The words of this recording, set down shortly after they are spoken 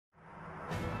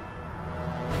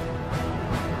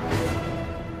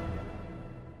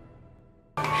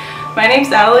My name's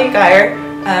Natalie Geyer.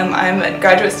 I'm a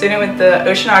graduate student with the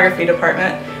Oceanography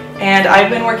department, and I've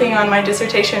been working on my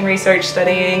dissertation research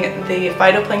studying the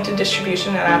phytoplankton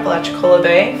distribution in Apalachicola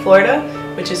Bay, Florida,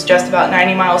 which is just about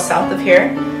 90 miles south of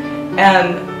here.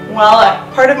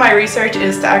 Part of my research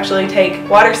is to actually take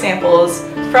water samples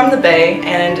from the bay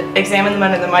and examine them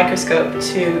under the microscope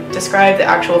to describe the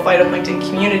actual phytoplankton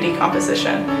community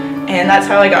composition. And that's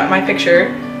how I got my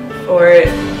picture for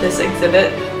this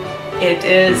exhibit. It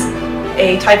is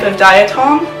a type of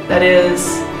diatom that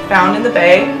is found in the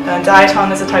bay.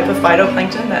 Diatom is a type of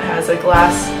phytoplankton that has a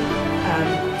glass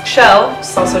shell.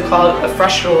 It's also called a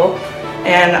frustule,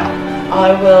 and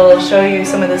I will show you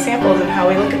some of the samples and how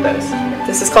we look at those.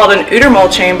 This is called an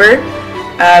Utermole chamber.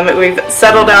 We've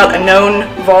settled out a known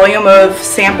volume of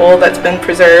sample that's been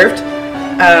preserved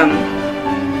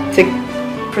to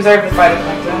preserve the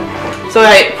phytoplankton. So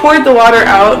I poured the water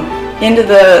out into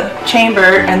the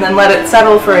chamber and then let it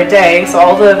settle for a day, so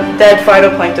all the dead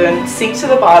phytoplankton sink to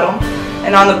the bottom,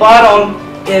 and on the bottom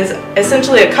is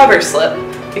essentially a cover slip,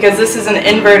 because this is an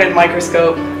inverted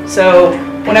microscope. So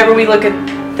whenever we look at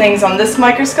things on this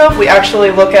microscope, we actually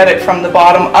look at it from the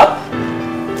bottom up.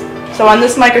 So on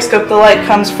this microscope, the light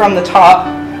comes from the top,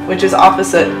 which is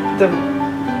opposite the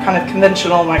kind of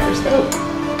conventional microscope.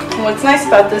 And what's nice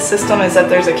about this system is that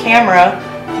there's a camera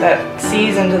that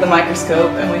sees into the microscope,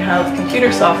 and we have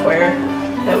computer software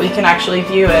that we can actually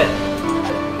view it.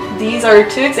 These are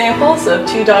two examples of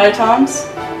two diatoms,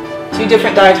 two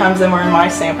different diatoms than were in my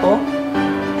sample.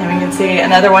 And we can see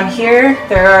another one here.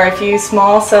 There are a few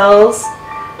small cells.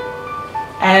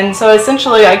 And so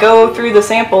essentially I go through the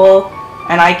sample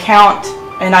and I count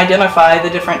and identify the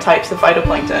different types of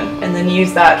phytoplankton and then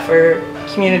use that for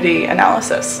community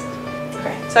analysis.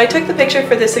 Okay. So I took the picture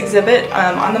for this exhibit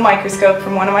on the microscope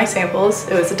from one of my samples.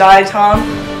 It was a diatom,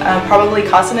 probably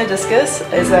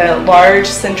Cosinodiscus, is a large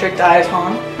centric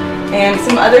diatom. And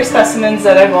some other specimens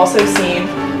that I've also seen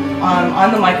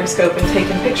on the microscope and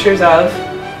taken pictures of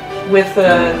with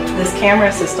this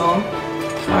camera system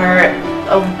are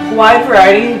a wide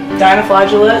variety of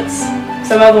dinoflagellates.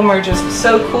 Some of them are just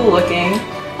so cool looking.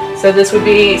 So this would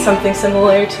be something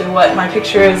similar to what my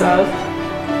picture is of.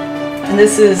 And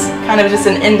this is kind of just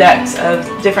an index of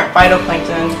different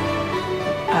phytoplankton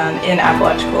in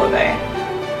Apalachicola Bay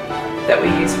that we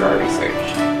use for our research,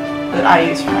 that I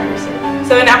use for my research.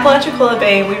 So in Apalachicola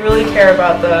Bay, we really care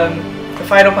about the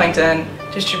phytoplankton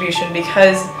distribution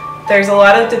because there's a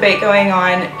lot of debate going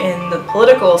on in the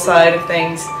political side of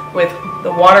things with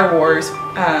the water wars.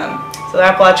 So the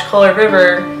Apalachicola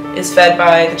River is fed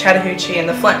by the Chattahoochee and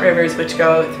the Flint rivers, which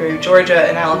go through Georgia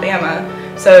and Alabama.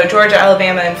 So Georgia,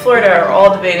 Alabama, and Florida are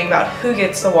all debating about who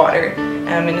gets the water.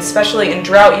 And especially in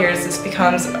drought years, this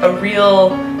becomes a real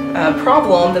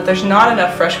problem that there's not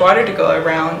enough fresh water to go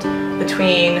around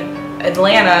between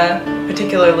Atlanta,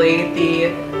 particularly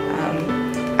the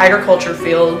agriculture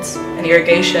fields and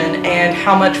irrigation, and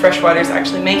how much fresh water is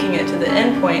actually making it to the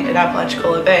end point at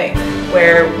Apalachicola Bay,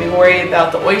 where we worry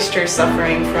about the oysters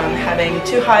suffering from having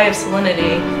too high of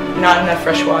salinity, not enough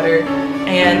fresh water.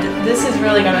 And this is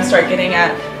really going to start getting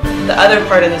at the other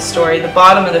part of the story, the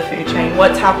bottom of the food chain,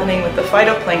 what's happening with the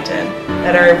phytoplankton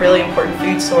that are a really important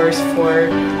food source for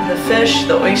the fish,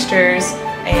 the oysters,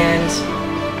 and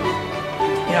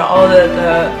all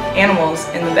the animals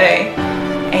in the bay.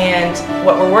 And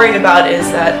what we're worried about is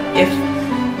that if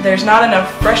there's not enough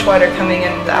fresh water coming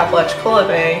into the Apalachicola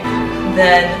Bay,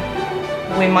 then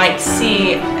we might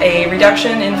see a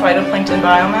reduction in phytoplankton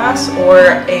biomass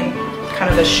or a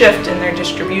kind of a shift in their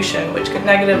distribution, which could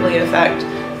negatively affect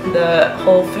the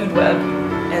whole food web,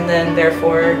 and then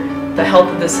therefore the health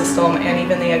of the system and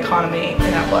even the economy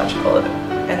in Apalachicola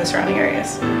and the surrounding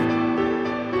areas.